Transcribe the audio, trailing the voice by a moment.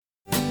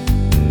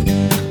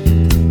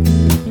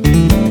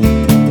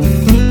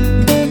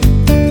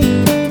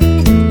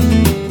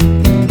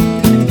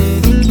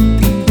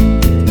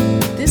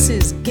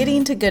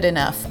Good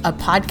Enough, a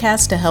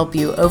podcast to help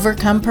you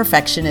overcome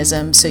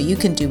perfectionism so you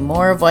can do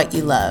more of what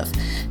you love.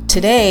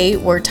 Today,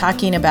 we're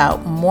talking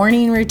about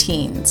morning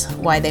routines,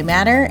 why they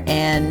matter,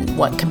 and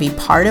what can be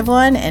part of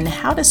one, and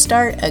how to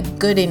start a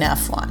good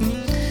enough one.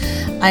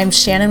 I'm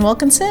Shannon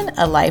Wilkinson,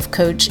 a life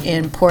coach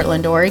in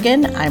Portland,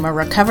 Oregon. I'm a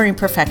recovering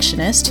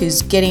perfectionist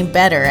who's getting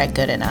better at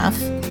good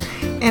enough.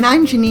 And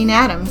I'm Janine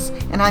Adams,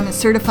 and I'm a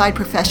certified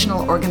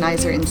professional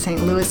organizer in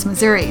St. Louis,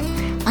 Missouri.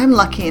 I'm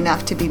lucky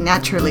enough to be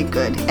naturally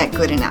good at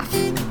good enough.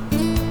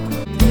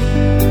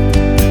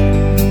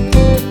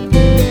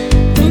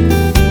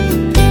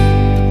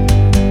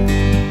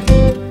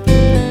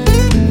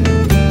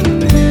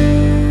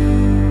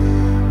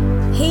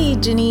 Hey,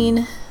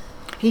 Janine.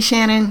 Hey,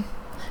 Shannon.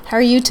 How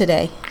are you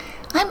today?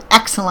 I'm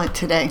excellent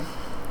today.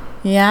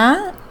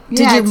 Yeah?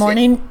 Did your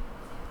morning...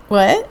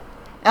 What?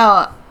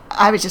 Oh,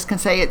 I was just going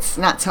to say it's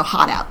not so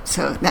hot out,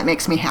 so that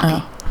makes me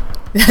happy. Oh.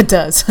 It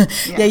does.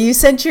 Yeah, you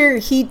sent your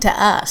heat to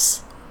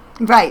us.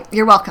 Right.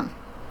 You're welcome.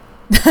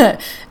 I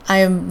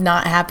am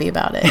not happy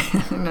about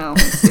it. No,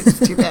 it's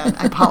too bad.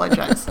 I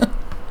apologize.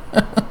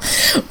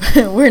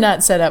 We're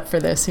not set up for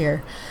this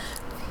here.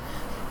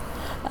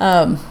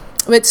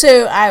 But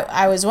so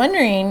I was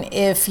wondering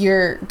if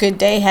your good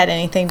day had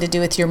anything to do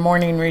with your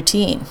morning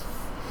routine.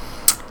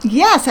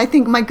 Yes, I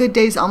think my good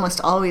days almost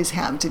always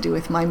have to do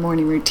with my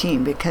morning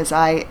routine because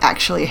I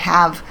actually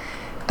have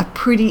a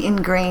pretty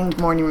ingrained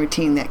morning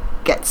routine that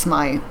gets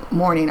my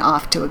morning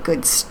off to a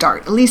good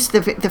start, at least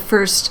the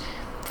first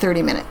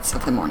 30 minutes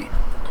of the morning.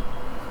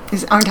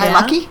 Aren't I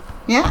lucky?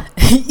 Yeah.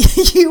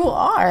 You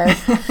are.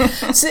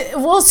 So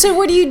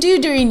what do you do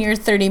during your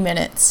 30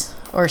 minutes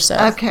or so?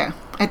 Okay.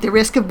 At the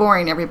risk of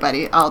boring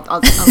everybody,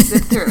 I'll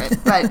zip through it.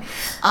 But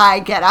I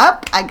get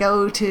up, I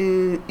go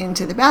into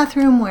the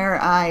bathroom where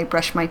I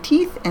brush my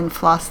teeth and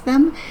floss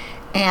them.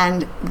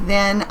 And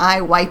then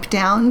I wipe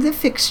down the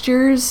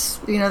fixtures,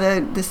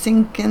 the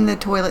sink and the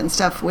toilet and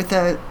stuff with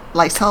a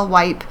Lysol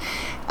wipe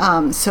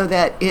so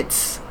that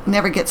it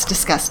never gets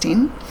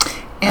disgusting.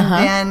 And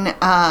then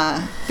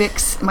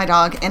Bix, my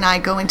dog, and I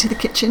go into the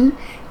kitchen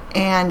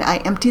and I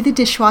empty the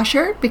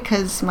dishwasher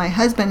because my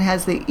husband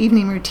has the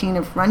evening routine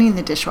of running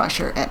the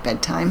dishwasher at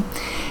bedtime.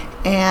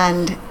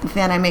 And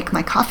then I make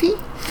my coffee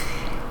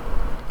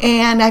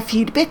and I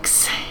feed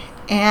Bix.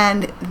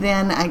 And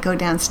then I go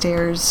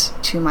downstairs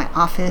to my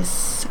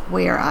office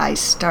where I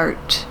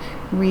start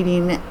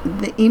reading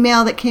the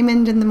email that came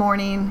in the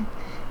morning.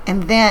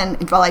 And then,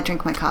 while I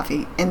drink my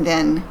coffee, and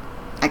then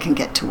I can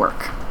get to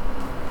work.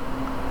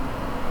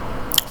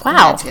 Wow. And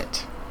that's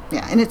it.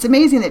 Yeah, and it's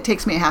amazing that it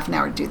takes me a half an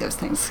hour to do those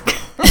things.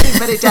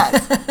 But it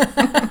does.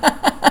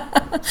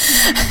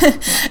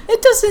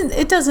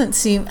 It doesn't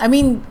seem,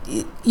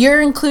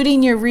 you're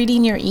including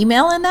reading your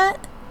email in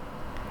that?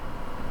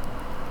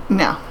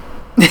 No.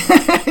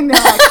 No,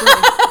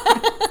 actually.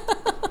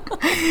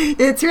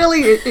 It's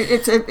really,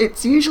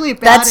 it's usually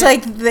about That's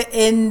like the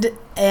end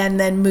and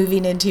then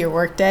moving into your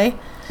workday?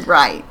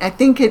 Right. I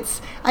think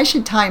I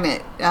should time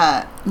it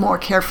more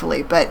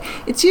carefully, but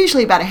it's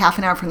usually about a half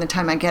an hour from the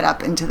time I get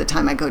up into the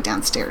time I go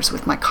downstairs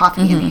with my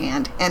coffee in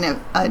hand and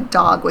a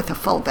dog with a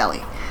full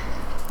belly.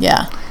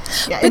 Yeah.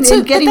 Yeah, and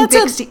getting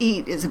Bix to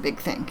eat is a big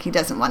thing. He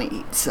doesn't want to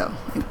eat, so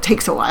it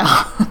takes a while.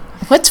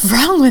 What's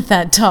wrong with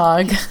that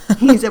dog?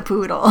 He's a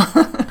poodle.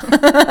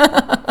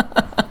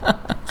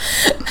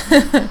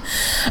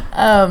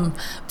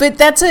 But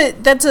that's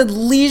a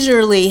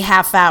leisurely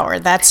half hour.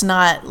 That's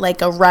not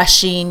like a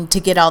rushing to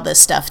get all this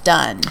stuff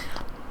done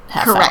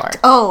half Correct. hour.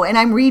 Oh, and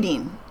I'm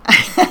reading.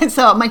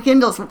 So my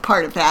Kindle's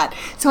part of that.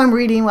 So I'm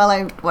reading while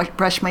I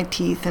brush my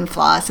teeth and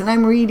floss, and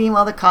I'm reading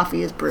while the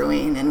coffee is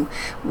brewing, and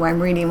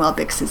I'm reading while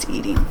Bix is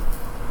eating.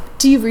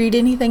 Do you read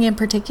anything in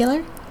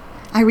particular?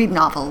 I read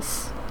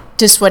novels.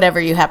 Just whatever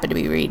you happen to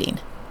be reading.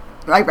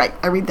 Right.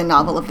 I read the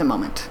novel of the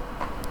moment.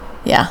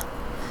 Yeah.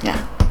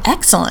 Yeah.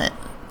 Excellent.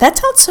 That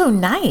sounds so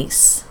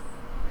nice.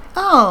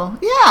 Oh,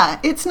 yeah.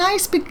 It's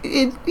nice.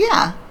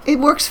 It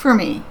works for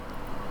me.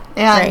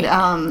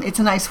 And it's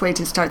a nice way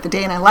to start the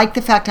day. And I like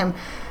the fact I'm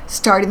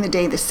starting the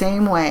day the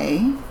same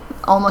way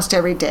almost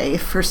every day.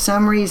 For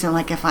some reason,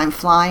 like if I'm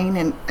flying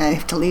and I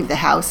have to leave the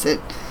house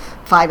at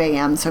 5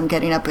 a.m., so I'm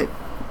getting up at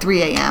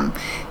 3 a.m.,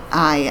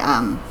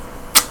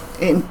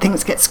 and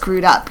things get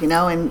screwed up,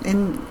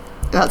 and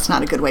that's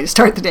not a good way to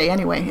start the day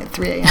anyway at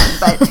 3 a.m.,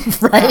 but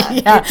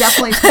it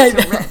definitely puts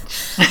it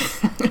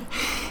rich.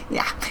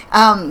 Yeah.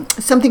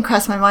 Something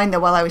crossed my mind, though,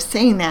 while I was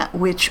saying that,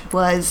 which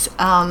was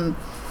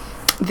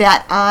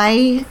that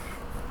I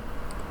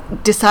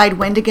decide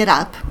when to get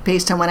up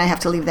based on when I have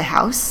to leave the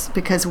house,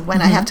 because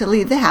when I have to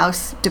leave the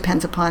house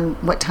depends upon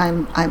what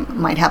time I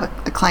might have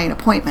a client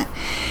appointment.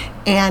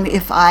 And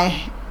if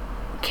I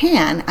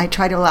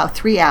try to allow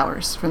 3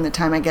 hours from the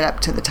time I get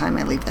up to the time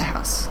I leave the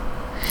house.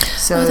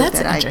 So that's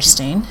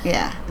interesting.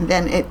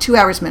 Then 2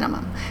 hours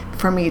minimum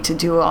for me to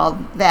do all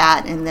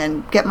that and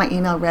then get my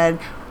email read,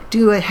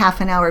 do a half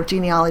an hour of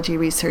genealogy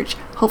research,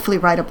 hopefully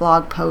write a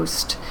blog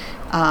post,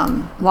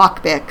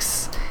 walk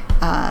Bix,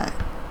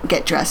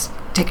 get dressed,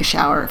 take a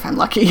shower if I'm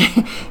lucky.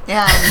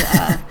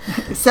 And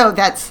so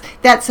that's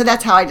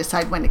how I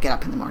decide when to get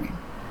up in the morning.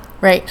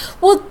 Right.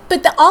 Well,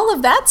 but all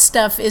of that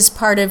stuff is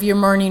part of your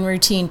morning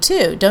routine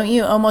too. Don't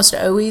you almost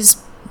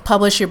always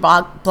publish your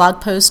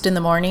blog post in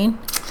the morning?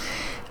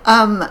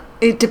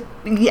 It depends.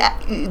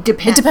 It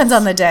depends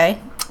on the day.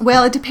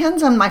 Well, it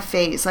depends on my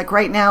phase. Like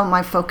right now,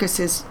 my focus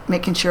is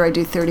making sure I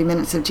do 30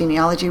 minutes of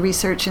genealogy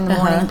research in the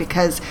morning,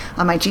 because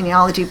on my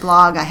genealogy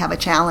blog, I have a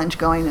challenge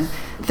going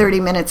 30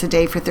 minutes a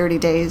day for 30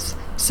 days.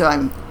 So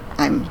I'm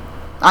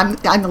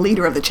the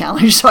leader of the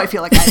challenge, so I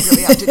feel like I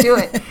really have to do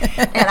it.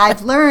 And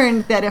I've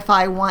learned that if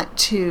I want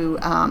to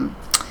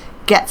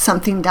get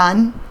something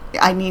done,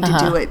 I need to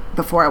do it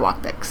before I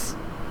walk Bix.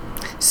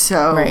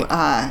 So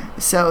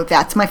so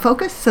that's my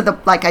focus. So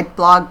I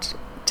blogged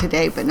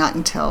today, but not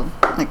until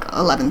like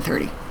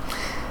 11:30.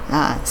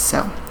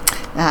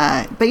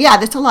 But yeah,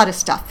 that's a lot of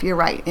stuff. You're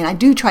right, and I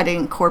do try to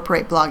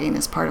incorporate blogging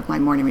as part of my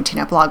morning routine.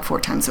 I blog 4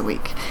 times a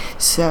week,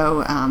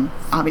 so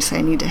obviously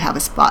I need to have a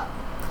spot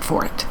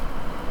for it.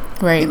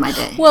 Right. In my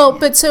day. Well,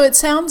 but so it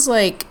sounds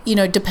like,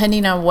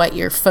 depending on what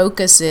your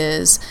focus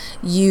is,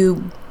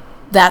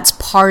 that's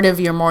part of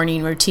your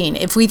morning routine.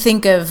 If we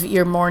think of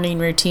your morning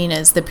routine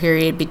as the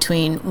period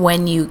between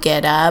when you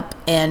get up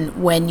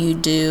and when you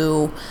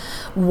do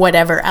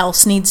whatever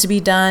else needs to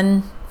be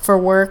done for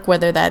work,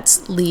 whether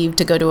that's leave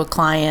to go to a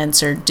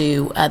client's or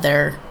do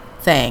other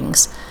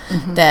things,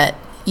 that,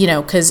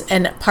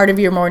 and part of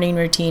your morning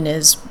routine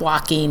is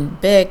walking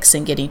Bix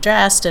and getting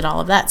dressed and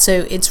all of that.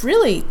 So it's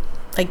really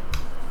like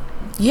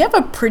you have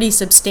a pretty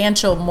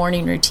substantial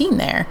morning routine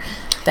there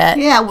that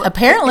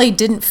apparently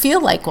didn't feel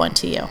like one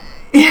to you.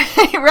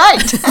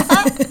 Right.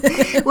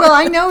 Well,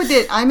 I know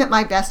that I'm at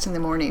my best in the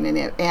morning,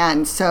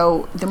 and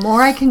so the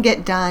more I can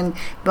get done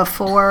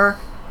before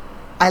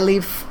I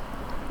leave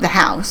the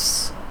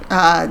house,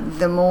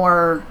 the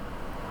more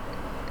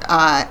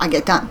I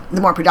get done,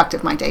 the more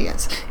productive my day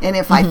is. And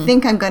if I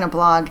think I'm going to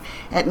blog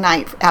at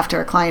night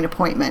after a client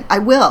appointment, I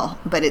will,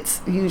 but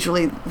it's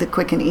usually the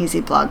quick and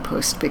easy blog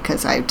post,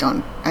 because I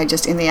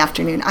just in the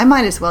afternoon, I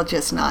might as well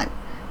just not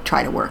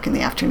try to work in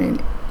the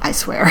afternoon. I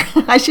swear.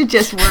 I should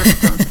just work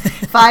from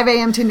 5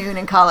 a.m. to noon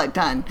and call it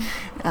done.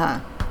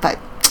 The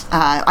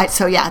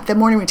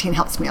morning routine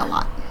helps me a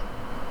lot.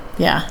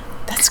 Yeah,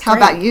 that's great. How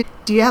about you?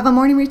 Do you have a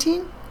morning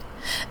routine?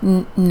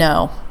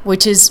 No,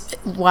 which is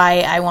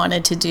why I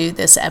wanted to do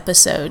this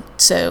episode,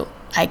 so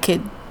I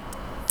could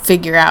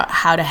figure out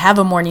how to have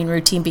a morning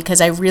routine, because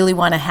I really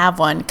want to have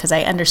one, because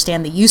I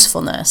understand the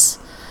usefulness.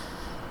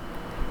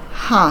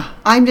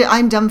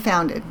 I'm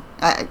dumbfounded.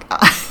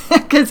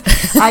 Because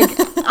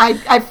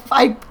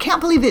I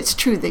can't believe it's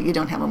true that you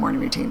don't have a morning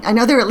routine. I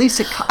know there are at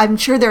least I'm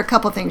sure there are a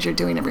couple things you're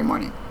doing every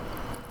morning.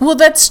 Well,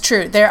 that's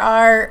true.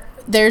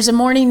 There's a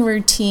morning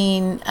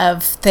routine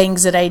of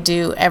things that I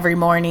do every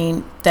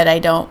morning that I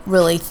don't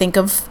really think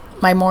of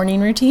my morning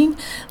routine,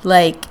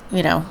 like,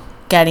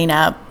 getting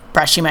up,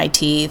 brushing my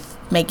teeth,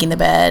 making the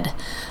bed.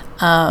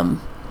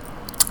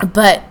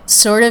 But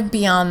sort of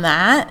beyond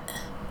that,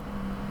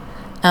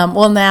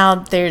 now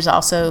there's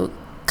also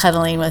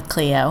cuddling with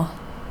Cleo.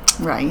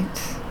 Right.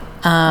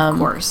 Of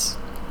course.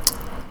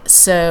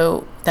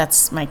 So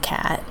that's my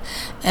cat,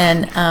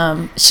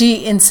 and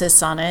she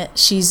insists on it.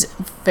 She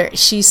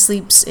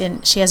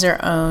has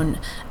her own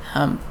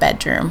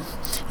bedroom.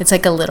 It's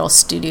like a little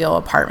studio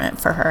apartment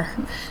for her,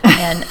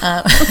 and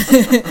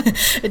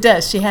it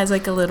does. She has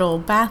like a little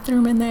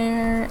bathroom in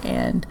there,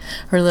 and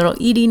her little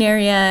eating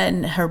area,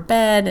 and her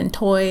bed and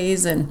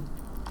toys, and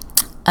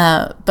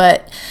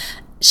but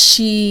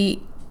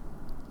she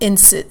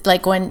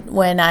like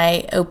when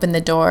I open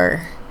the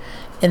door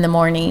in the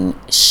morning,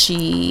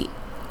 she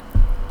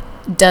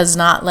does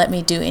not let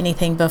me do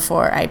anything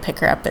before I pick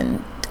her up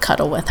and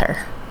cuddle with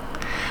her.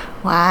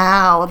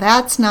 Wow,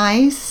 that's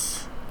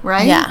nice,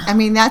 right? Yeah. I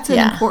mean, that's an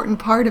important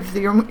part of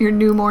your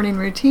new morning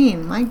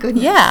routine. My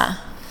goodness. Yeah.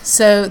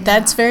 So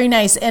that's very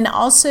nice. And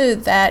also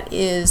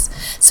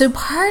so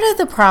part of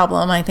the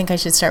problem, I think I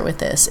should start with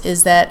this,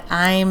 is that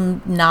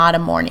I'm not a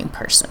morning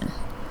person.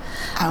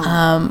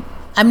 Oh.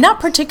 I'm not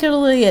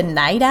particularly a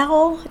night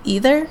owl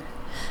either.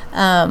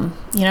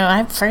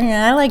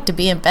 I like to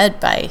be in bed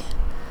by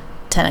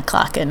 10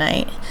 o'clock at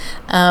night,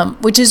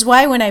 which is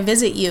why when I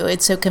visit you,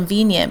 it's so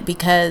convenient,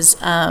 because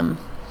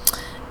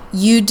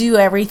you do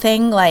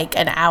everything like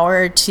an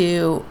hour or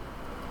two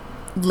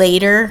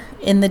later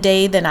in the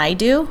day than I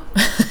do.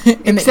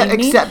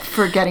 Except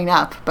for getting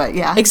up, but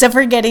yeah. Except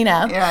for getting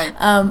up.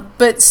 Yeah.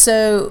 But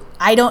so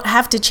I don't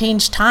have to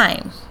change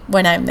time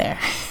when I'm there.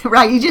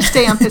 Right, you just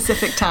stay on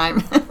Pacific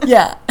time.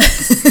 Yeah.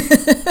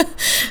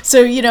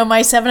 So,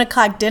 my 7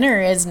 o'clock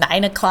dinner is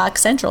 9 o'clock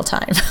Central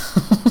Time.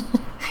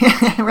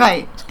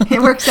 Right.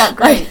 It works out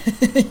great.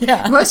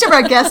 Yeah. Most of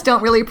our guests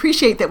don't really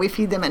appreciate that we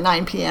feed them at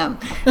 9 p.m.,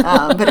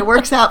 but it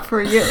works out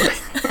for you.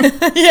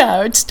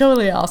 Yeah, it's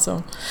totally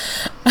awesome.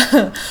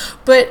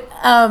 But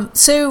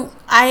so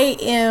I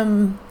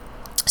am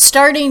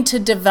starting to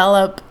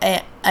develop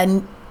a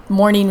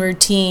morning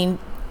routine,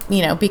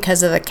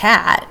 because of the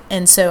cat.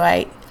 And so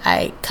I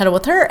cuddle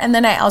with her, and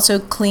then I also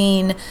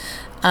clean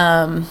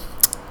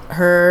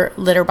her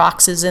litter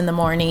boxes in the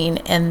morning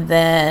and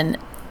then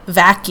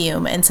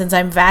vacuum. And since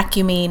I'm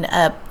vacuuming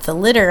up the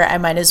litter, I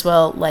might as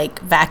well like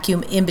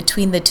vacuum in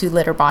between the two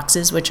litter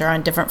boxes, which are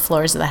on different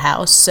floors of the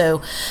house.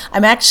 So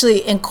I'm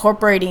actually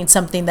incorporating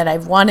something that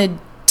I've wanted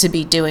to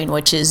be doing,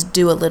 which is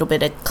do a little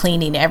bit of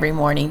cleaning every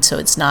morning, so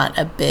it's not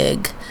a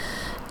big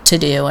to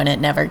do and it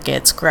never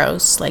gets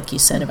gross, like you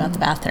said about the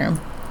bathroom.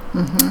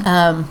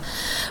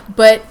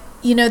 But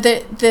you know,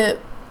 the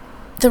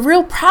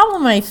real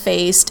problem I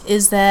faced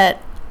is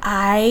that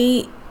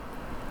I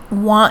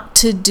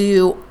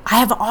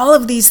have all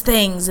of these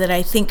things that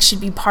I think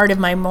should be part of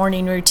my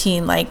morning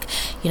routine. Like,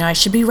 you know, I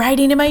should be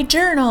writing in my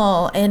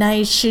journal, and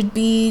I should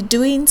be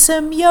doing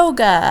some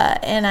yoga,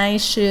 and I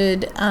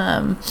should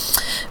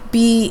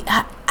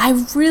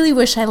I really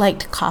wish I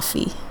liked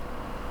coffee.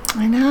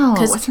 I know.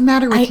 What's the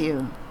matter with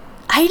you?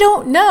 I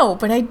don't know,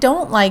 but I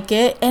don't like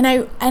it, and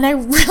I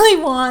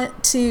really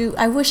want to.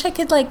 I wish I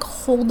could like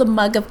hold a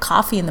mug of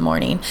coffee in the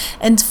morning,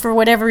 and for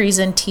whatever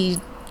reason, tea.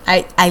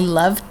 I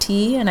love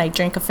tea, and I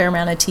drink a fair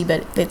amount of tea,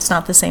 but it's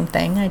not the same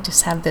thing. I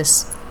just have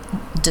this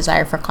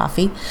desire for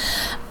coffee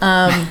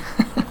that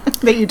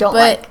you don't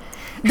like.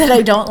 That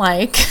I don't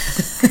like.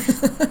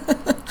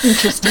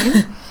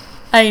 Interesting.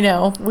 I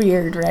know,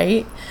 weird,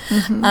 right?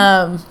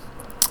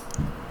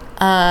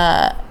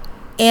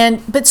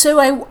 But so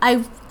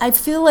I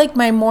feel like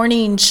my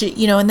morning should,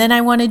 you know, and then I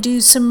want to do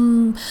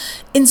some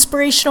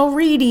inspirational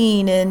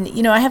reading, and,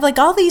 you know, I have like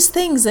all these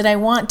things that I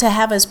want to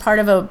have as part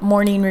of a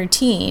morning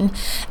routine,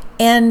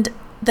 and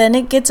then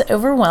it gets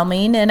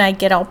overwhelming and I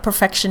get all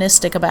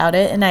perfectionistic about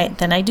it, and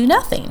then I do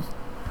nothing.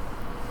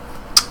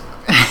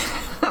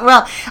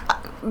 Well,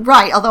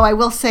 right. Although I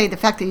will say the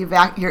fact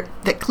that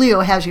that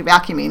Cleo has you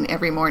vacuuming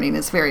every morning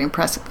is very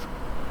impressive.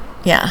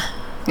 Yeah.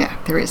 Yeah,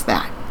 there is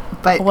that.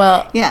 But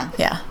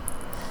yeah.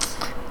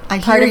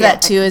 Part of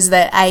that too is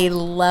that I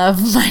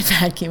love my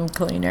vacuum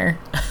cleaner.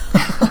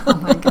 Oh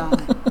my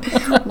God.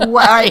 All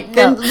right,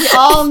 then we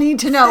all need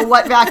to know,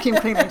 what vacuum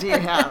cleaner do you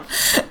have?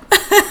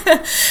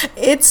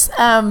 It's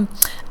a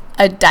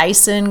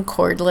Dyson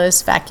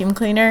cordless vacuum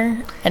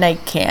cleaner, and I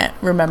can't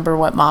remember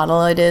what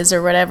model it is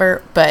or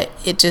whatever, but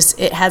it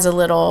has a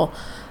little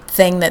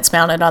thing that's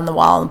mounted on the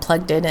wall and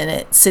plugged in, and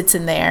it sits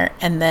in there,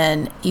 and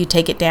then you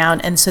take it down,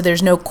 and so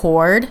there's no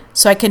cord,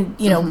 so I can,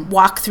 you know,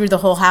 walk through the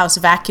whole house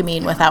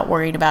vacuuming without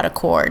worrying about a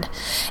cord.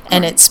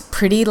 And it's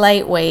pretty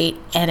lightweight,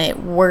 and it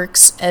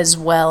works as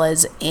well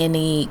as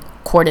any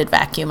corded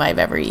vacuum I've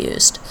ever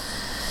used.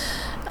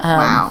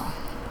 Wow.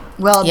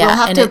 Well, we'll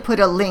have to put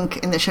a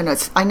link in the show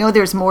notes. I know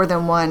there's more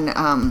than one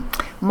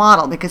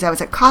model, because I was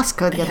at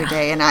Costco the other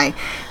day, and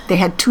they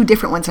had two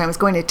different ones, and I was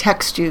going to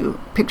text you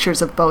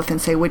pictures of both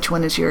and say which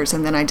one is yours,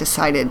 and then I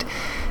decided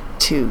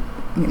to,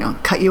 you know,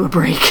 cut you a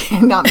break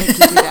and not make you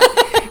do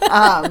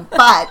that.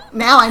 But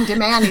now I'm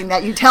demanding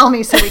that you tell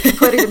me so we can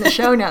put it in the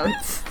show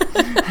notes.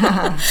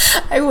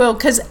 I will,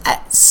 because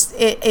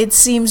it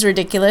seems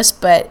ridiculous,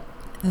 but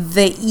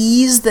the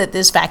ease that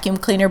this vacuum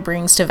cleaner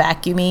brings to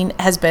vacuuming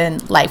has been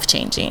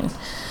life-changing.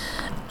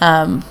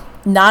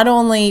 Not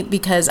only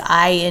because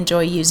I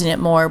enjoy using it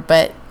more,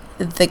 but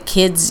the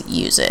kids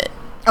use it.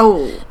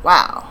 Oh,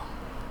 wow.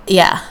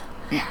 Yeah.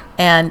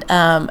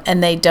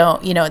 And they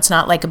don't, you know, it's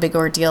not like a big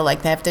ordeal,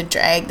 like they have to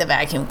drag the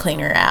vacuum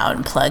cleaner out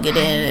and plug it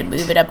in and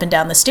move it up and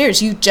down the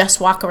stairs. You just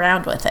walk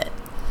around with it.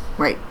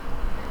 Right.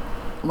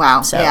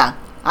 Wow. So, yeah.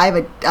 I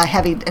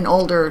have an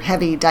older,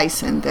 heavy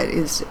Dyson that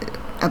is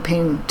a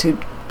pain to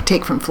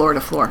take from floor to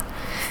floor.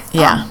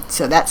 Yeah.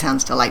 So that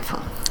sounds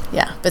delightful.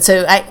 Yeah.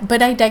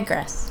 But I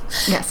digress.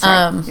 Yes.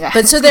 Yeah.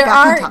 But so there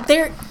are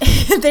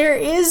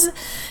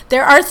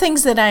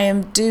things that I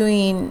am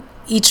doing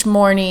each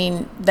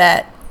morning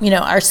that, you know,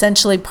 are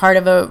essentially part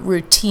of a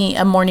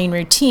morning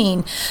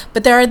routine.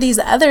 But there are these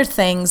other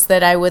things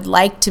that I would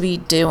like to be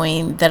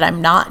doing that I'm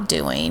not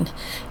doing.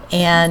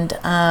 And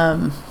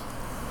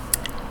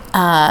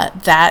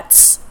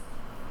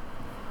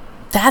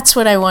that's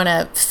what I want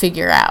to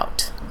figure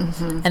out.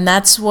 And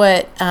that's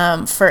what,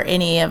 for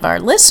any of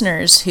our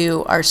listeners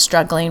who are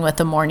struggling with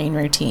a morning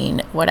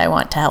routine, what I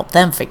want to help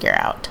them figure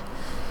out.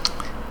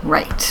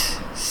 Right.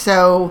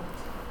 So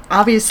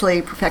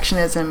obviously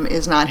perfectionism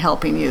is not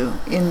helping you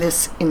in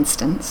this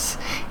instance.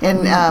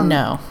 And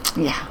no.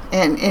 Yeah.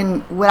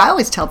 And what I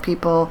always tell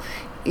people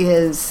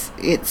is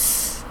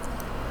it's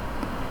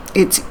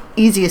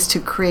easiest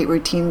to create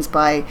routines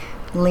by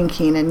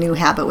linking a new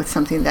habit with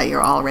something that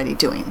you're already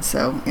doing.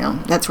 So, you know,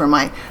 that's where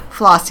my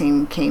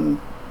flossing came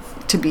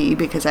to be,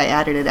 because I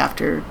added it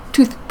after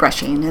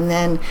toothbrushing. And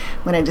then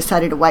when I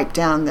decided to wipe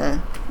down the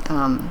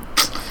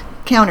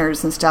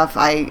counters and stuff,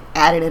 I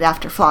added it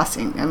after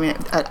flossing. I mean,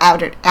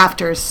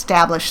 after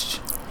established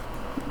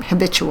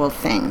habitual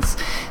things.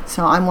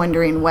 So I'm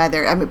wondering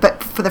whether,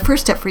 but for the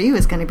first step for you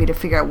is going to be to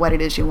figure out what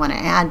it is you want to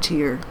add to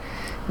your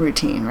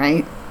routine,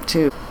 right?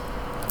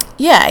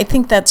 Yeah, I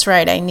think that's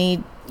right. I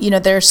need, you know,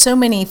 there are so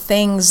many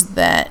things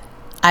that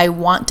I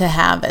want to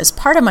have as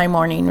part of my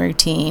morning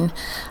routine.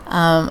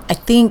 I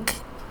think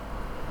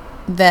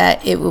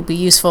that it will be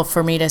useful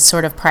for me to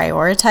sort of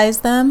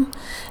prioritize them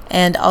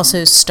and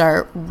also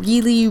start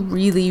really,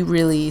 really,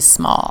 really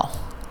small.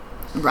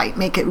 Right.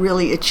 Make it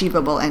really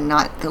achievable and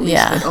not the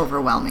least bit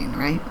overwhelming,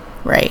 right?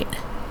 Right.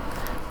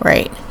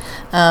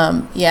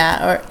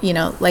 Or,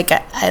 like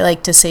I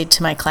like to say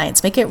to my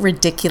clients, make it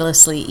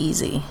ridiculously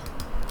easy.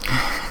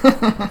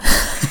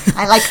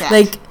 I like that.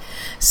 Like,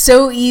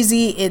 so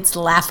easy, it's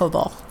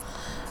laughable.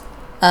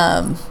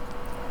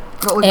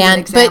 What would be an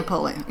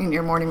example in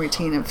your morning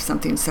routine of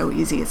something so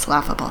easy it's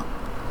laughable?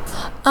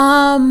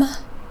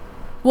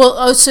 Well,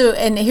 also,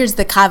 and here's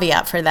the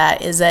caveat for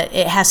that, is that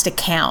it has to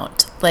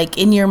count. Like,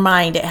 in your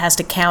mind, it has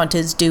to count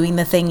as doing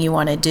the thing you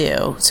want to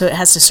do. So it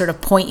has to sort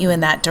of point you in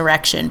that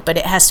direction, but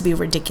it has to be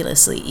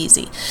ridiculously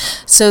easy.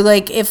 So,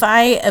 like, if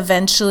I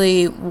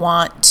eventually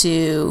want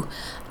to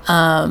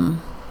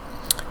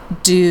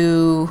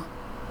do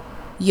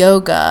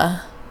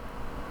yoga,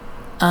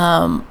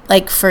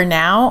 like for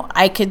now,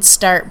 I could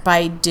start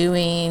by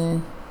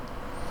doing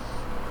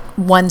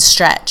one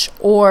stretch,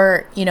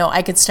 or,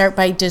 I could start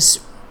by just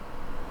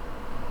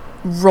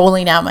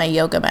rolling out my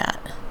yoga mat.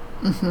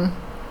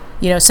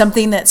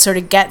 Something that sort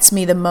of gets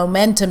me the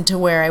momentum to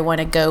where I want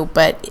to go,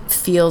 but it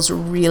feels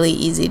really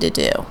easy to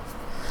do.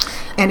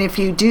 And if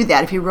you do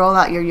that, if you roll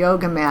out your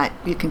yoga mat,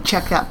 you can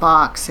check that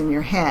box in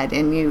your head,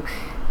 and you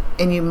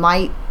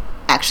might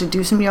actually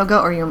do some yoga,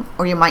 or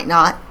you might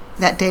not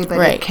that day, but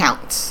it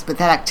counts. But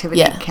that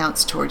activity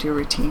counts toward your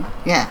routine.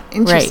 Yeah,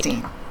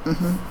 interesting.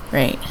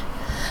 Right.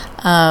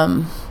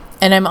 And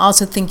I'm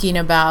also thinking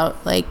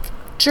about like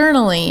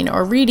journaling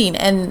or reading,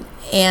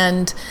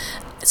 and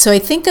so I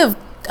think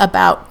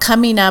about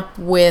coming up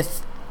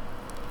with,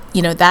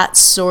 that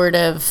sort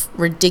of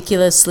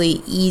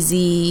ridiculously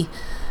easy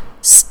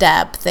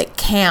step that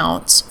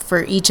counts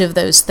for each of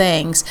those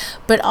things.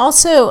 But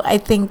also, I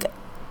think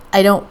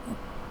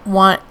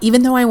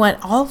even though I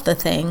want all of the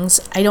things,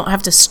 I don't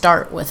have to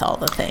start with all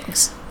the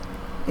things.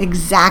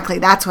 Exactly.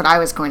 That's what I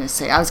was going to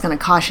say. I was going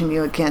to caution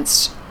you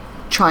against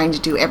trying to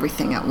do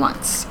everything at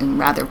once, and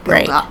rather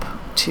build up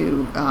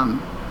to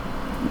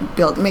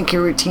make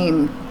your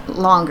routine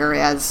longer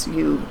as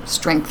you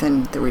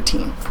strengthen the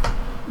routine.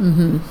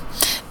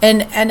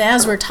 And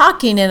as we're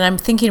talking, and I'm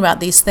thinking about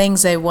these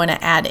things I want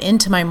to add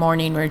into my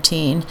morning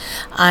routine,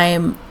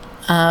 I'm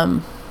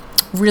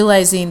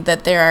realizing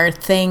that there are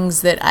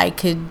things that I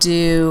could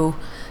do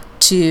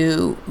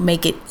to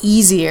make it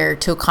easier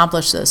to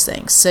accomplish those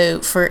things. So,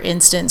 for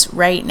instance,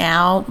 right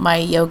now, my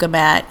yoga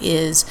mat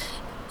is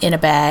in a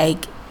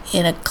bag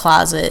in a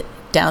closet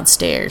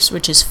downstairs,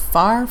 which is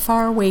far,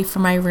 far away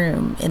from my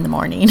room in the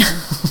morning.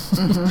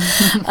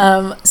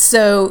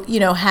 So,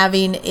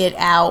 having it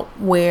out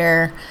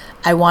where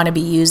I want to be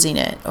using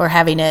it, or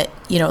having it,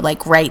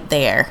 like right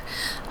there.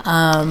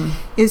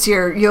 Is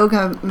your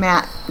yoga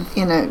mat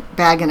in a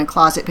bag in a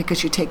closet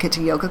because you take it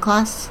to yoga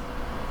class?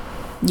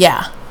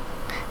 Yeah.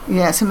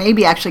 Yeah, so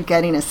maybe actually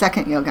getting a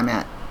second yoga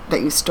mat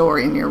that you store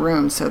in your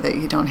room so that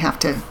you don't have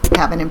to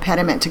have an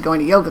impediment to going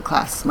to yoga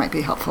class might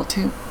be helpful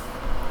too.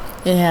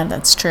 Yeah,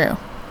 that's true.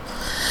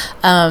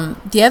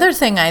 The other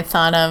thing I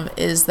thought of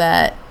is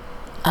that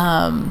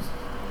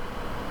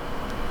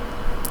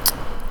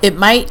it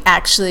might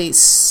actually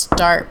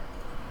start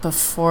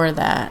before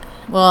that.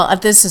 Well,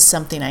 this is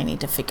something I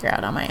need to figure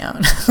out on my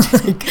own.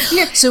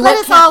 Let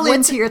us all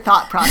into your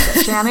thought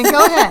process, Shannon.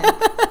 Go ahead.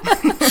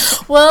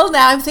 Well,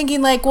 now I'm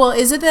thinking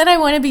is it that I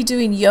want to be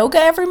doing yoga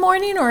every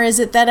morning, or is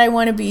it that I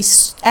want to be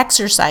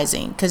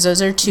exercising? Because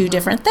those are two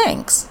different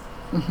things.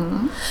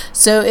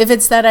 So if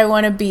it's that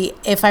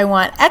if I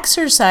want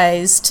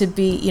exercise to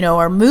be,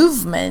 or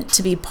movement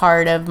to be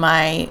part of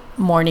my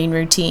morning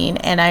routine,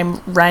 and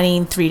I'm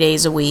running 3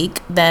 days a week,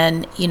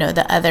 then,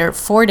 the other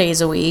 4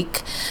 days a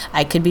week,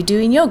 I could be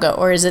doing yoga.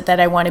 Or is it that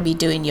I want to be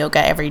doing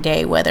yoga every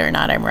day, whether or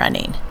not I'm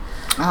running?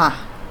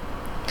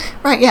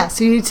 Right, yeah.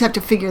 So you just have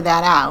to figure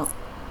that out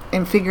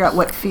and figure out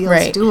what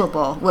feels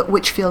doable,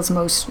 which feels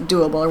most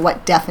doable, or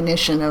what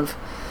definition of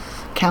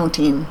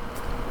counting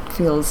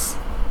feels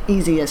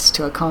easiest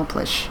to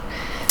accomplish.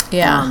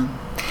 Yeah.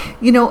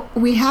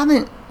 We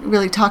haven't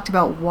really talked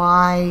about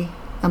why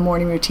a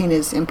morning routine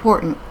is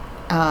important,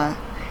 and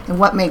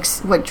what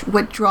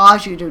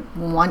draws you to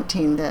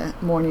wanting the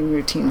morning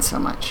routine so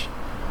much.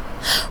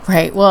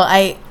 Right. Well,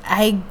 I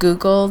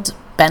Googled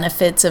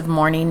benefits of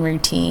morning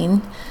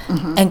routine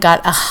and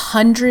got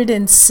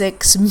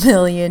 106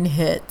 million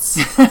hits.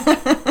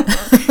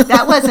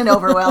 That wasn't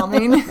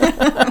overwhelming.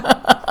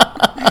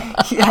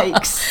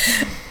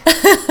 Yikes.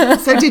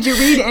 So did you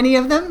read any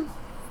of them?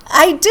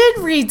 I did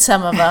read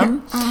some of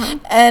them.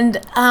 And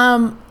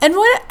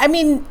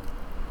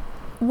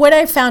what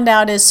I found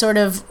out is sort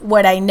of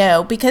what I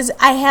know, because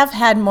I have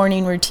had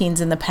morning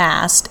routines in the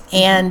past,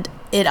 and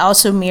it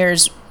also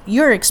mirrors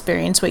your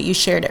experience. What you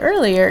shared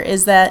earlier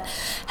is that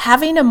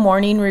having a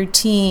morning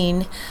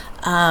routine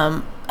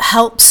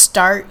helps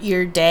start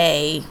your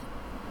day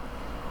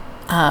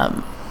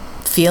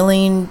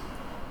feeling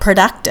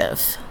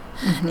productive.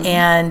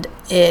 And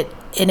it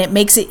it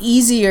makes it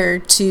easier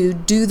to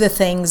do the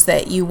things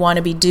that you want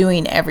to be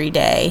doing every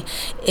day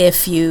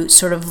if you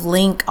sort of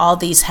link all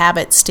these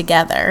habits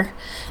together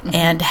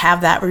and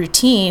have that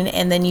routine,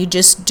 and then you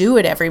just do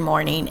it every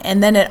morning.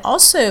 And then it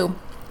also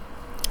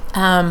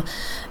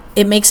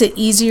it makes it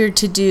easier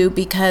to do,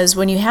 because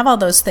when you have all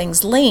those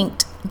things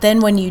linked, then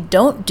when you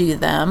don't do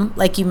them,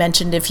 like you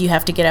mentioned, if you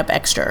have to get up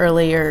extra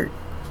early or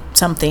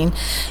something,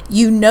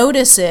 you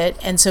notice it,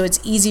 and so it's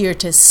easier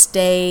to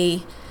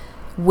stay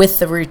with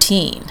the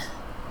routine.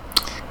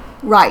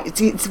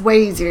 Right. It's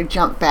way easier to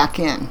jump back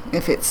in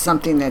if it's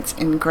something that's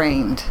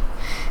ingrained.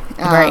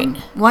 Right.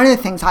 One of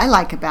the things I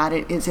like about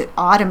it is it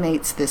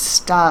automates this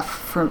stuff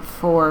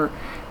for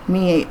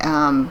me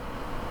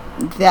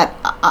that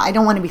I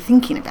don't want to be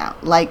thinking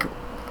about, like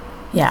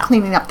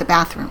cleaning up the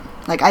bathroom.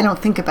 Like, I don't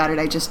think about it,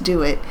 I just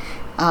do it.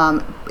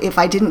 If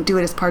I didn't do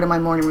it as part of my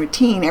morning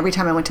routine, every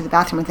time I went to the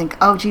bathroom, I'd think,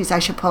 oh, geez, I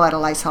should pull out a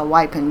Lysol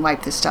wipe and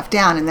wipe this stuff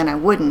down, and then I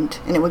wouldn't,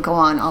 and it would go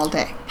on all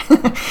day.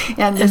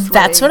 And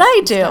that's what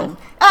I do.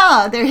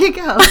 Oh, there you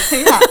go.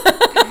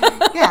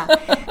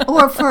 Yeah.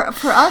 Or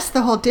for us,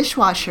 the whole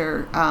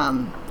dishwasher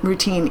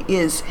routine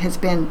has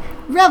been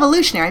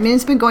revolutionary. I mean,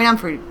 it's been going on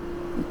for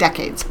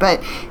decades,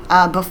 but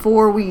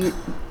before we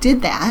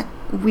did that,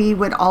 we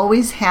would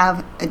always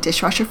have a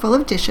dishwasher full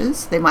of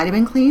dishes. They might have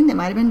been clean, they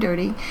might have been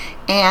dirty,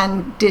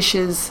 and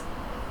dishes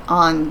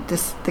on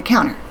the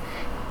counter.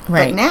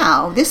 Right. But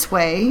now, this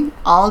way,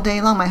 all day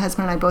long, my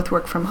husband and I both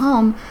work from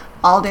home.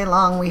 All day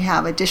long, we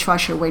have a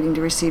dishwasher waiting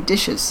to receive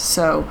dishes.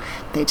 So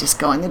they just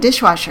go in the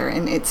dishwasher,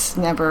 and it's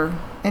never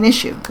an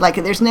issue. Like,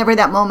 there's never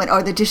that moment,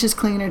 oh, the dish is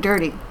clean or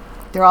dirty.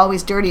 They're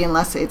always dirty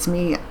unless it's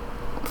me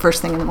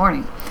first thing in the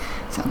morning.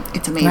 So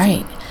it's amazing.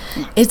 Right.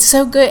 Yeah. It's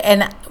so good.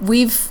 And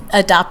we've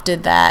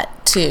adopted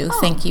that too. Oh.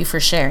 Thank you for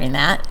sharing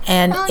that.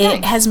 And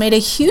it has made a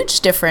huge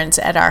difference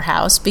at our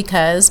house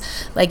because,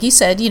 like you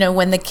said,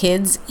 when the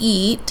kids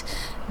eat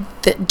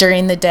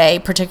during the day,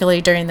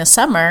 particularly during the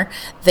summer,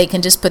 they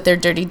can just put their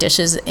dirty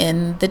dishes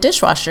in the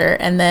dishwasher.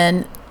 And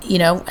then,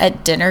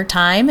 at dinner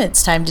time,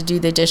 it's time to do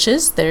the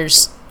dishes.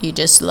 You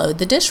just load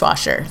the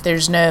dishwasher.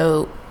 There's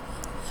no,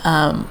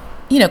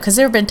 because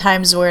there have been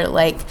times where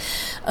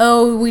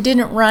oh, we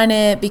didn't run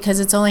it because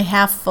it's only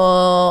half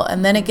full,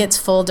 and then it gets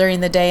full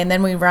during the day, and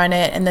then we run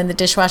it, and then the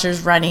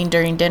dishwasher's running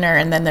during dinner,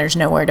 and then there's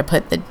nowhere to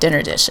put the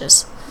dinner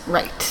dishes.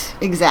 Right,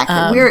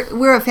 exactly.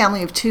 We're a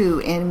family of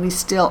two, and we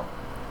still,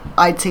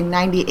 I'd say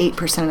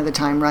 98% of the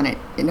time, run it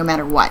no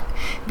matter what.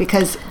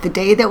 Because the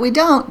day that we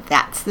don't,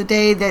 that's the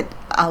day that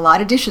a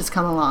lot of dishes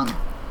come along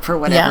for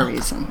whatever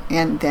reason.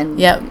 And then,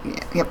 yep.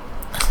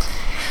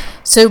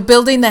 So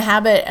building the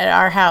habit at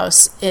our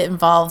house, it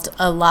involved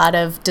a lot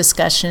of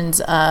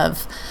discussions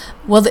of,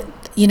 well,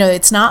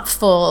 it's not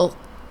full.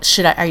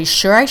 Are you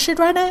sure I should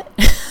run it?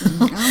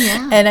 Oh,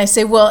 yeah. And I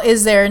say, well,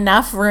 is there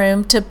enough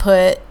room to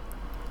put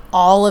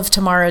all of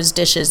tomorrow's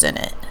dishes in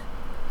it?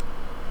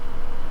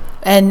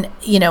 And,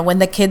 when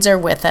the kids are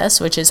with us,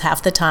 which is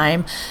half the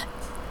time,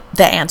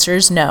 the answer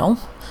is no.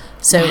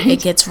 So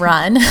it gets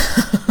run.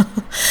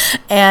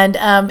 And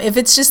if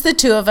it's just the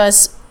two of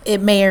us,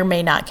 it may or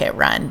may not get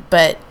run.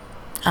 But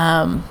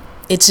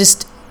it's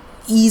just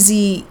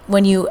easy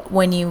when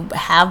you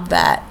have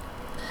that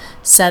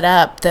set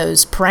up,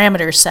 those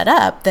parameters set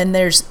up, then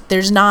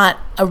there's not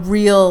a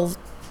real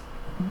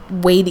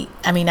weighty,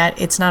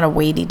 it's not a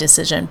weighty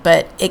decision,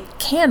 but it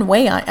can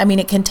weigh on,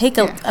 it can take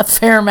a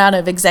fair amount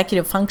of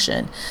executive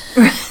function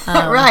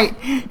right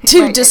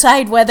to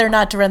decide whether or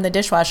not to run the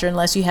dishwasher,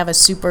 unless you have a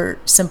super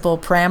simple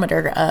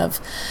parameter of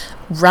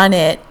run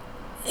it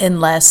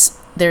unless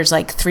there's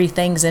 3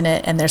 things in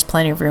it and there's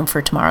plenty of room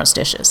for tomorrow's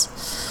dishes.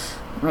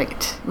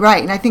 Right.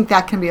 And I think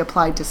that can be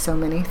applied to so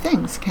many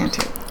things, can't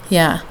it?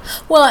 Yeah.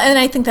 Well, and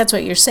I think that's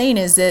what you're saying,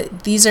 is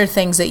that these are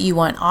things that you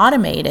want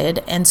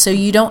automated, and so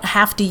you don't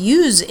have to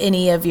use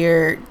any of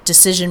your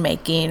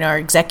decision-making or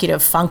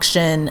executive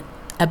function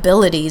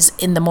abilities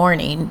in the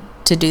morning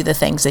to do the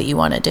things that you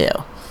want to do.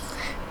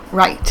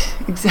 Right.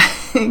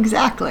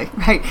 Exactly.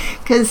 Right.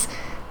 Because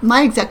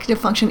my executive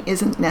function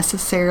isn't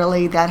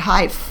necessarily that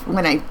high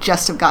when I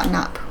just have gotten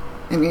up.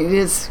 It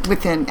is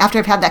after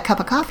I've had that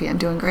cup of coffee, I'm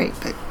doing great,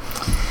 but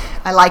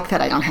I like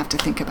that I don't have to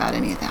think about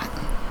any of that.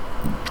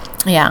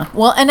 Yeah.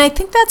 Well, and I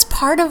think that's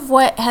part of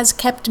what has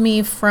kept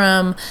me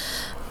from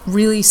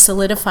really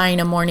solidifying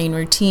a morning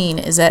routine,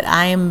 is that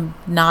I'm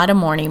not a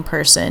morning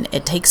person.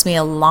 It takes me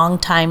a long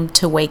time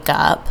to wake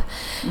up.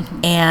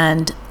 Mm-hmm.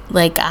 And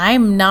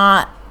I'm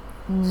not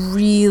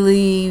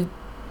really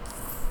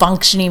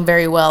functioning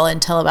very well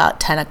until about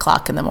 10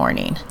 o'clock in the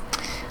morning.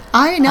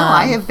 I know.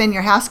 I have been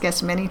your house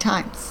guest many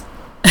times.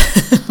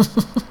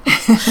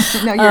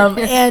 No,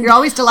 you're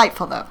always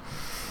delightful, though.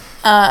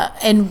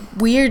 And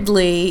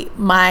weirdly,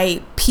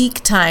 my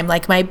peak time,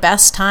 my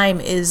best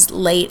time, is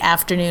late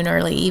afternoon,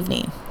 early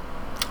evening.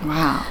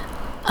 Wow.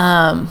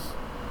 I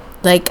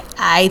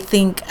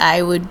think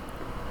I would,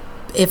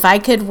 if I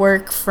could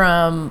work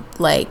from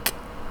 1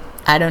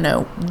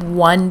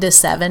 to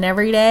 7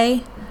 every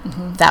day,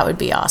 that would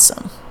be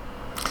awesome.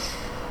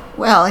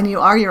 Well, and you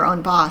are your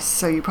own boss,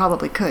 so you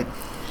probably could.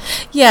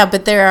 Yeah,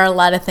 but there are a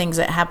lot of things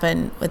that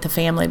happen with the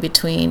family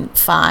between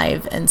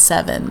 5 and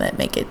 7 that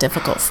make it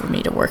difficult for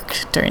me to work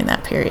during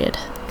that period.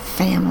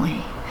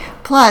 Family.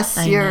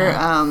 Plus, you're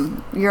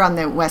on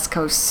the West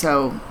Coast,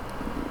 so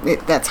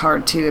that's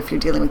hard too if you're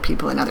dealing with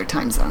people in other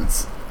time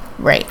zones.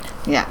 Right.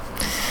 Yeah.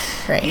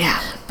 Right.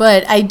 Yeah.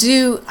 But I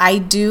do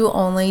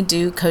only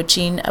do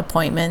coaching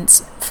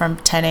appointments from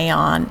 10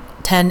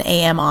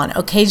 a.m. on.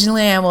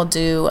 Occasionally I will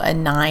do a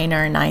 9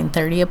 or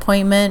 9:30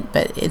 appointment,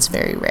 but it's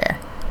very rare.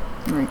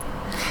 Right.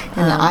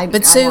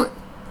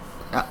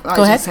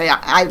 Go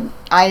ahead.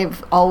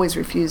 I've always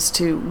refused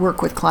to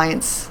work with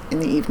clients in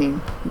the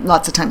evening.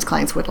 Lots of times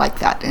clients would like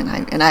that,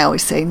 and I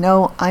always say,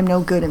 no, I'm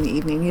no good in the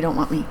evening. You don't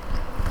want me.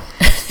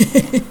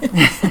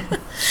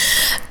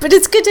 But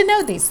it's good to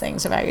know these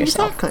things about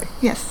yourself. Exactly.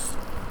 Yes.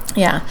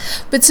 Yeah.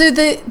 But so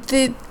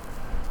the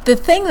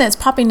thing that's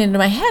popping into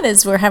my head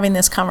as we're having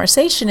this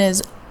conversation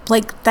is,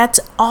 like, that's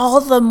all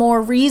the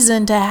more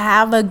reason to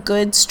have a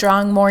good,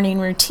 strong morning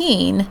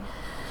routine,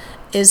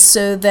 is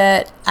so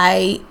that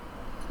I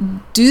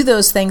do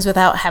those things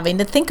without having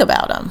to think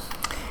about them.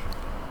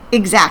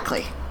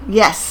 Exactly.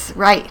 Yes,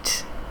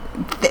 right.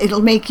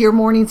 It'll make your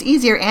mornings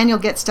easier, and you'll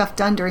get stuff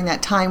done during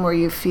that time where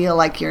you feel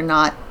like you're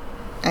not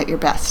at your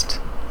best.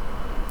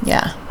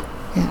 Yeah.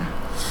 Yeah.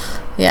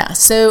 Yeah.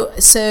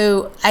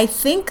 So I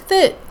think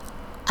that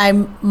I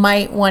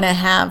might want to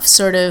have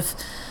sort of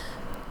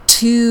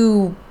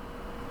two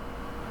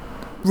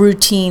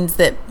routines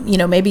that,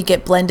 maybe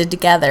get blended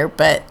together,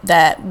 but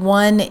that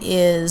one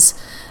is,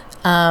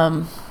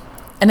 and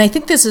I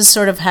think this is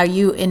sort of how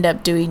you end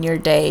up doing your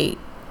day,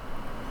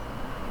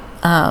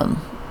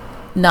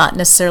 not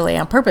necessarily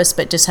on purpose,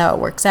 but just how it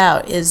works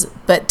out,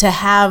 but to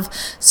have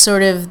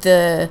sort of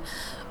the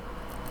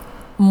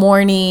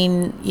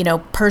morning,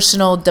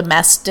 personal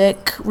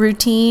domestic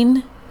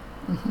routine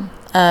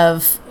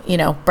of,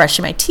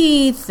 brushing my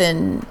teeth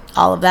and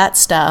all of that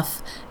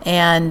stuff,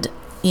 and,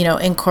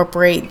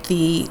 incorporate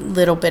the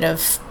little bit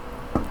of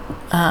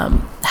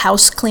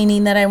house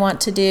cleaning that I want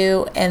to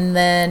do, and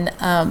then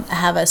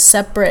have a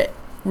separate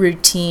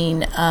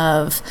routine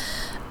of,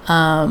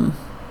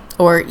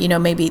 or,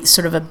 maybe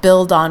sort of a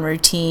build-on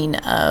routine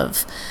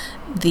of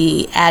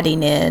the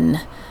adding in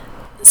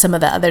some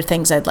of the other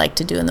things I'd like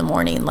to do in the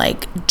morning,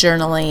 like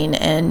journaling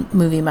and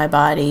moving my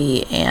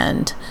body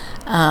and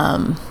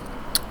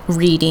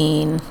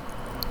reading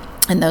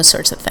and those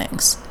sorts of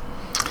things.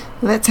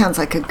 Well, that sounds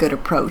like a good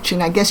approach,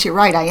 and I guess you're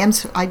right.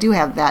 I do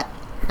have that.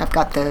 I've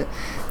got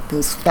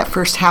that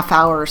first half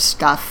hour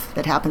stuff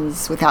that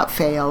happens without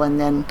fail, and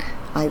then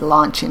I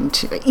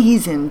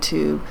ease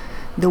into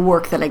the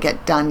work that I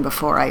get done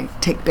before I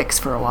take Bix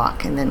for a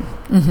walk, and then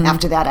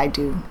after that I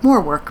do more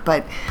work.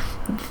 But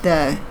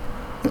the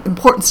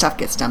important stuff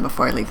gets done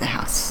before I leave the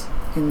house,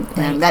 and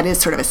that is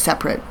sort of a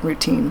separate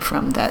routine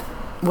from that.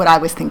 What I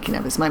was thinking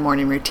of as my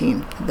morning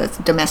routine, the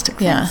domestic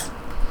things.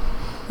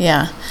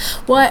 Yeah.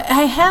 Well,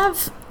 I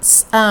have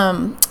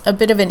a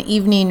bit of an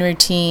evening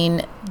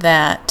routine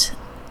that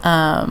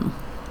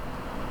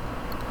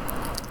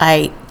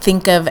I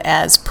think of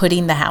as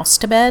putting the house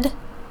to bed.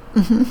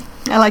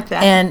 I like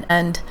that.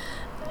 And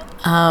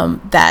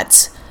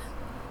that's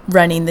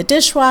running the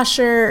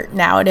dishwasher.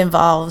 Now it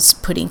involves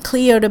putting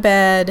Cleo to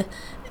bed,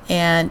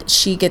 and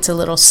she gets a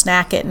little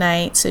snack at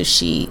night, so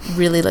she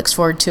really looks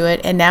forward to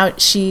it. And now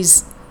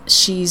she's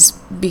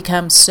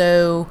become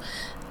so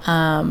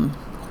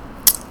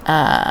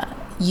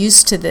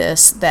used to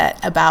this that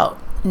about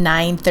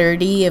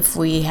 9:30, if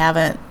we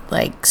haven't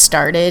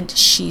started,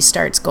 she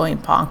starts going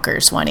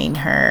bonkers wanting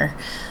her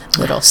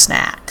little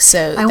snack.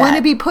 So I want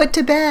to be put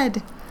to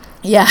bed.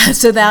 Yeah,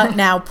 so that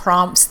now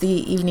prompts the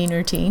evening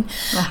routine.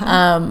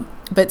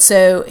 But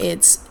so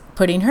it's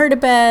putting her to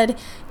bed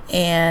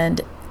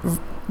and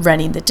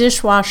running the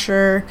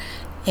dishwasher,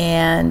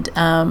 and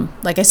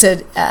like I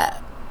said,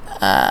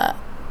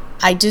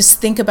 I just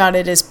think about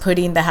it as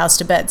putting the house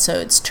to bed. So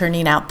it's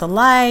turning out the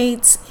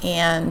lights,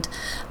 and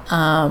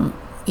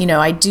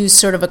I do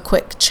sort of a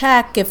quick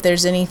check if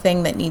there's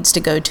anything that needs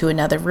to go to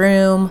another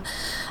room.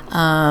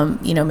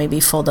 Maybe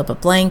fold up a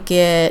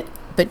blanket,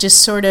 but just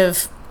sort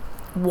of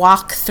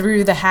walk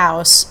through the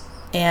house.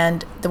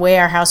 And the way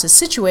our house is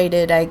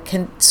situated, I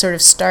can sort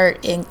of start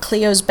in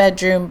Cleo's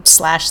bedroom /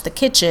 the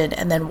kitchen,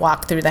 and then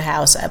walk through the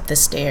house up the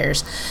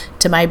stairs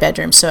to my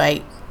bedroom. So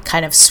I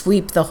kind of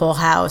sweep the whole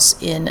house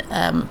in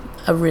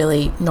a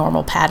really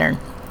normal pattern.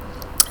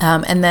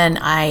 And then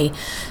I,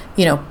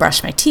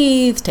 brush my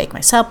teeth, take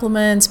my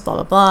supplements, blah,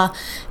 blah, blah.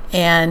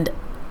 And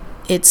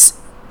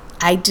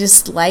I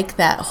just like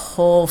that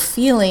whole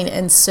feeling.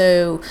 And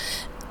so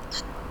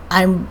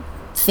I'm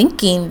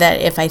thinking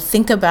that if I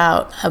think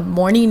about a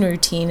morning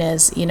routine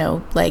as,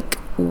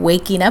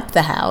 waking up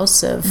the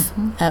house of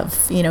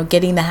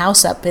getting the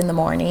house up in the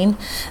morning,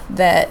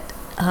 that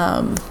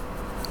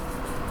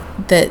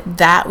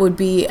would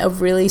be a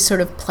really sort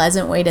of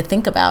pleasant way to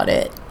think about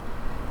it.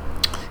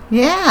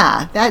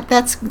 Yeah,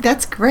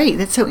 that's great.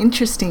 That's so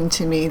interesting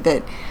to me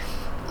that,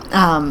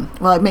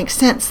 it makes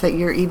sense that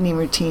your evening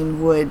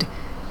routine would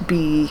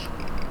be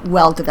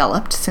well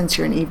developed since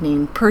you're an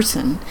evening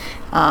person,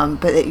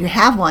 but that you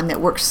have one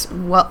that works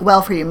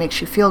well for you,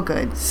 makes you feel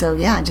good. So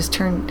yeah, just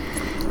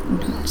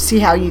see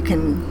how you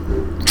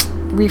can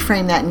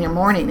reframe that in your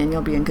morning, and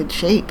you'll be in good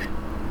shape.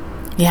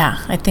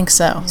 Yeah, I think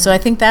so. Yeah. So I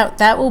think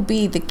that will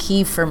be the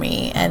key for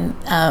me, and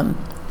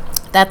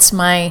that's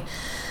my.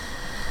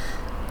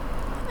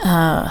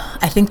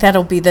 I think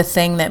that'll be the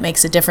thing that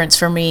makes a difference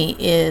for me,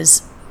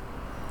 is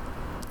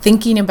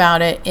thinking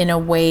about it in a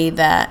way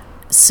that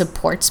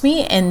supports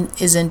me and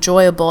is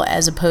enjoyable,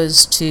 as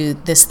opposed to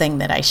this thing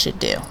that I should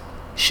do.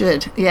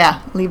 Should,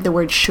 yeah. Leave the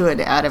word should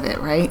out of it,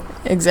 right?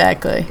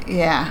 Exactly.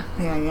 Yeah.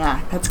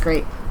 That's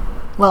great.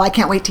 Well, I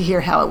can't wait to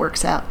hear how it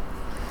works out.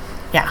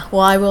 Yeah.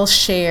 Well, I will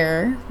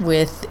share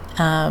with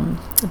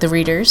the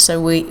readers.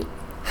 So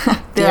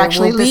they're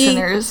actually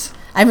listeners.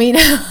 I mean,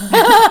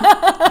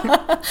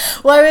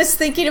 well, I was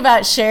thinking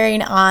about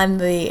sharing on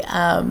the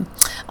on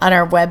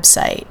our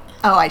website.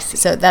 Oh, I see.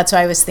 So that's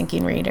why I was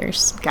thinking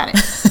readers. Got it.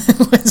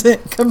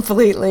 Wasn't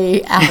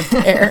completely out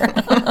there.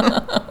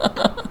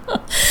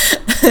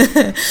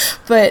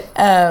 But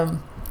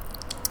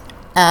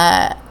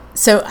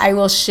so I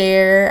will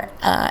share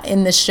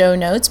in the show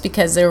notes,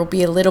 because there will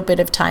be a little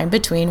bit of time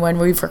between when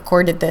we've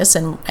recorded this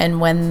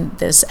and when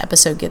this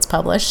episode gets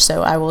published.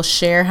 So I will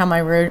share how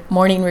my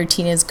morning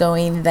routine is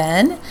going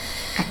then.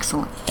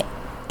 Excellent.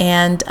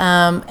 And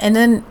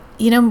then,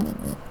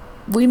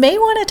 we may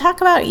want to talk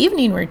about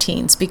evening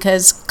routines,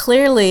 because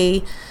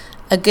clearly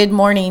a good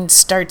morning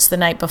starts the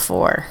night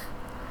before.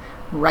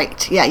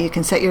 Right. Yeah, you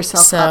can set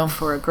yourself up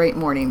for a great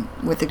morning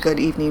with a good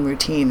evening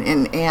routine.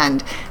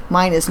 And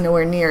mine is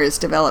nowhere near as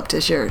developed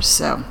as yours.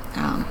 So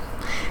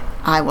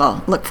I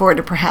will look forward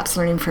to perhaps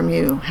learning from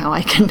you how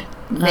I can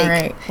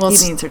make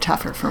evenings are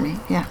tougher for me.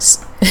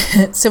 Yes.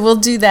 So we'll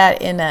do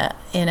that in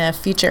a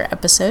future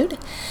episode.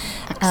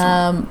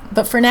 Excellent.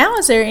 But for now,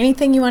 is there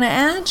anything you want to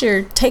add,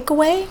 your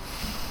takeaway?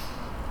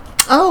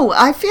 Oh,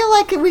 I feel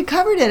like we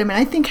covered it. I mean,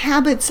 I think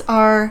habits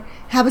and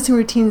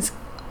routines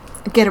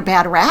get a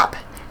bad rap.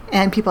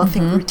 And people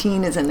think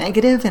routine is a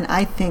negative, and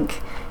I think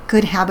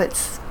good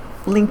habits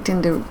linked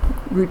into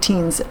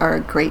routines are a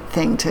great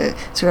thing to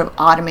sort of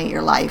automate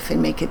your life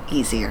and make it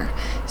easier.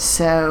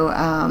 So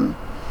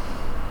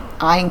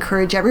I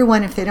encourage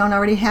everyone, if they don't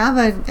already have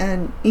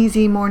an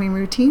easy morning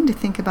routine, to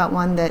think about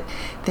one that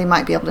they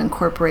might be able to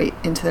incorporate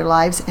into their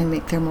lives and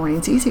make their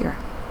mornings easier.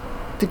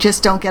 But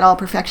just don't get all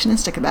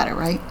perfectionistic about it,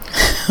 right?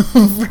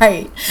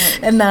 Right.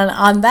 And then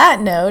on that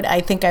note, I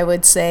think I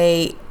would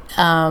say,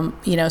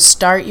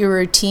 start your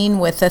routine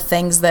with the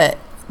things that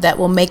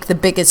will make the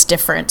biggest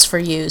difference for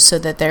you, so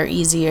that they're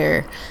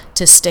easier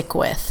to stick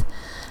with.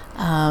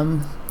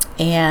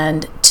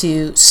 And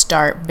to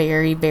start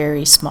very,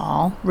 very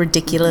small,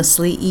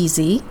 ridiculously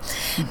easy,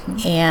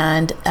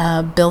 and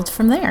build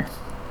from there.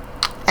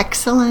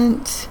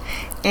 Excellent.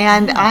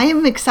 And I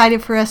am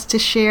excited for us to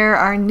share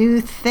our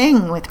new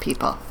thing with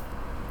people.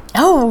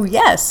 Oh,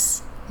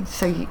 yes.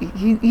 So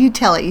you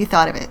tell it. You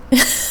thought of it.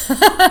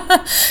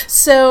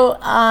 So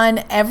on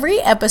every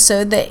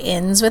episode that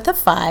ends with a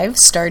 5,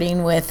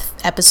 starting with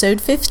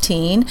episode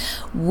 15,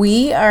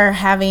 we are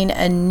having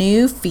a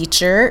new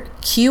feature,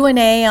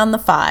 Q&A on the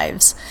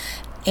 5s.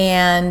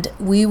 And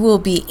we will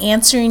be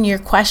answering your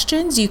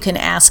questions. You can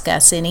ask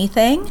us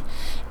anything.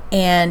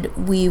 And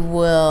we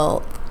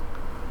will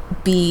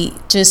be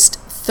just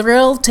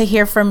thrilled to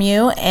hear from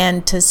you.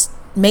 And to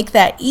make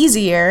that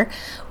easier,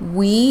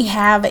 we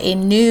have a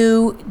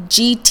new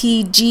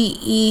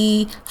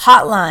GTGE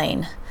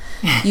hotline.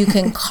 You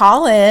can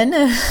call in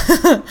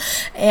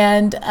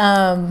and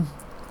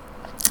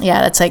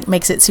that's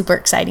makes it super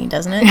exciting,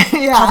 doesn't it?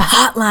 Yeah. Call the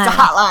hotline. It's a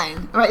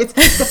hotline. Right.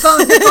 The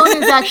phone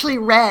is actually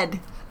red.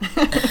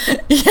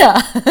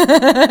 Yeah.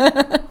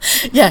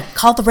 Yeah,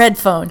 call the red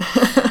phone.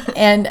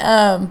 And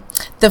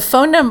the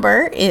phone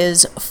number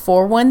is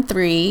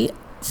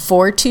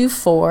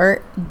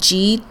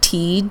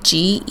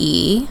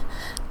 413-424-GTGE.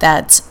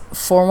 That's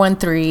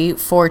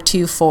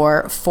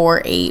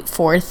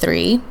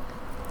 413-424-4843.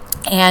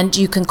 And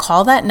you can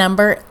call that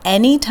number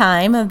any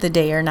time of the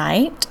day or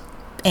night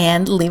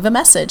and leave a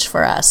message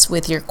for us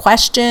with your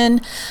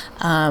question,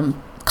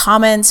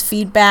 comments,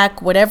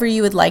 feedback, whatever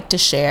you would like to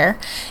share.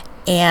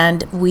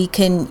 And we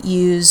can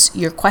use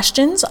your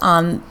questions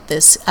on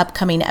this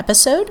upcoming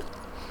episode.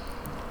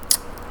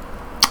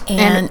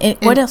 And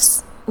what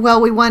else?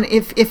 Well, we want,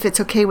 if it's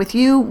okay with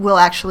you, we'll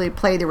actually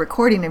play the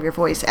recording of your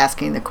voice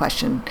asking the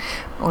question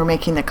or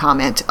making the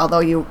comment,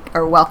 although you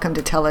are welcome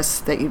to tell us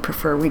that you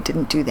prefer we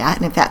didn't do that.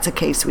 And if that's the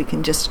case, we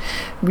can just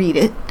read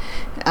it.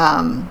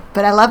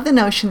 But I love the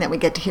notion that we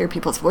get to hear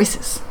people's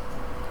voices.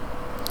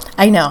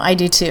 I know, I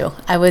do too.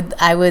 I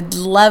would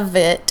love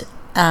it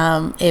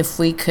if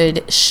we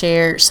could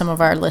share some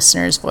of our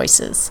listeners'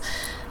 voices.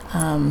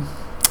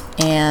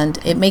 And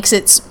it makes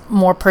it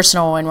more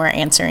personal when we're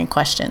answering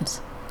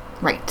questions.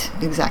 Right,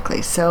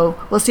 exactly. So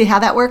we'll see how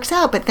that works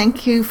out. But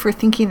thank you for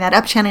thinking that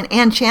up, Shannon.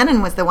 And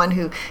Shannon was the one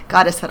who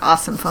got us that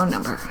awesome phone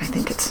number.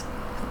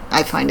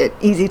 I find it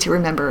easy to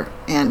remember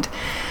and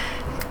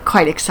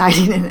quite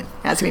exciting. And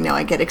as we know,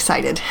 I get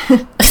excited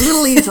a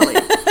little easily.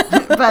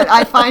 but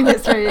I find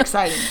it's very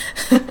exciting.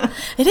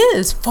 It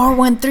is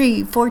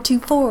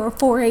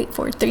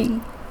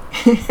 413-424-4843.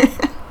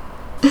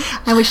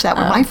 I wish that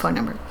were my phone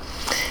number.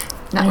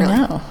 Not really,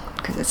 know.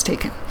 because it's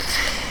taken.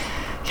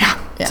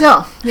 Yeah.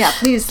 So,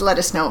 please let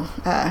us know.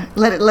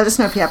 Let us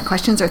know if you have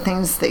questions or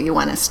things that you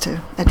want us to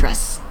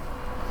address.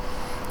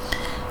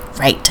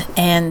 Right.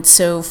 And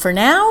so for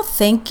now,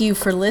 thank you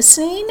for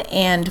listening.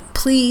 And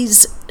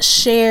please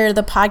share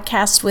the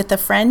podcast with a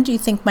friend you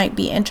think might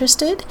be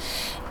interested.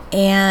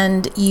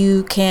 And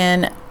you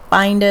can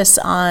find us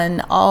on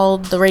all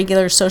the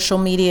regular social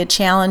media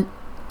channels,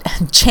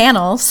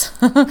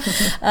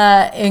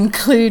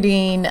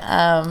 including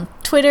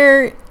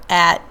Twitter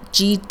at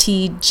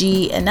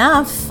GTG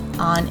Enough,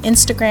 on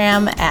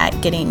Instagram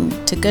at Getting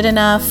to Good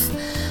Enough,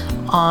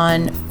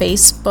 on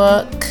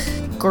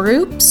Facebook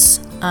groups.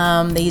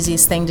 The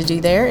easiest thing to do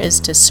there is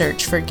to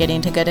search for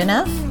Getting to Good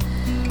Enough.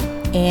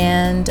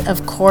 And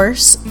of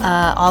course,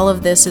 all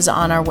of this is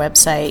on our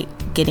website,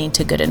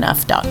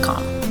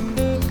 gettingtogoodenough.com.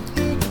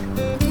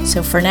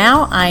 So for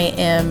now, I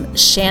am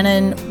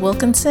Shannon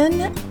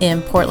Wilkinson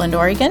in Portland,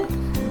 Oregon.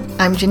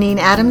 I'm Janine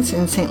Adams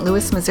in St.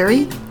 Louis,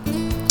 Missouri.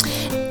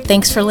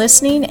 Thanks for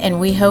listening, and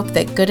we hope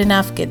that good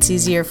enough gets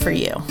easier for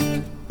you.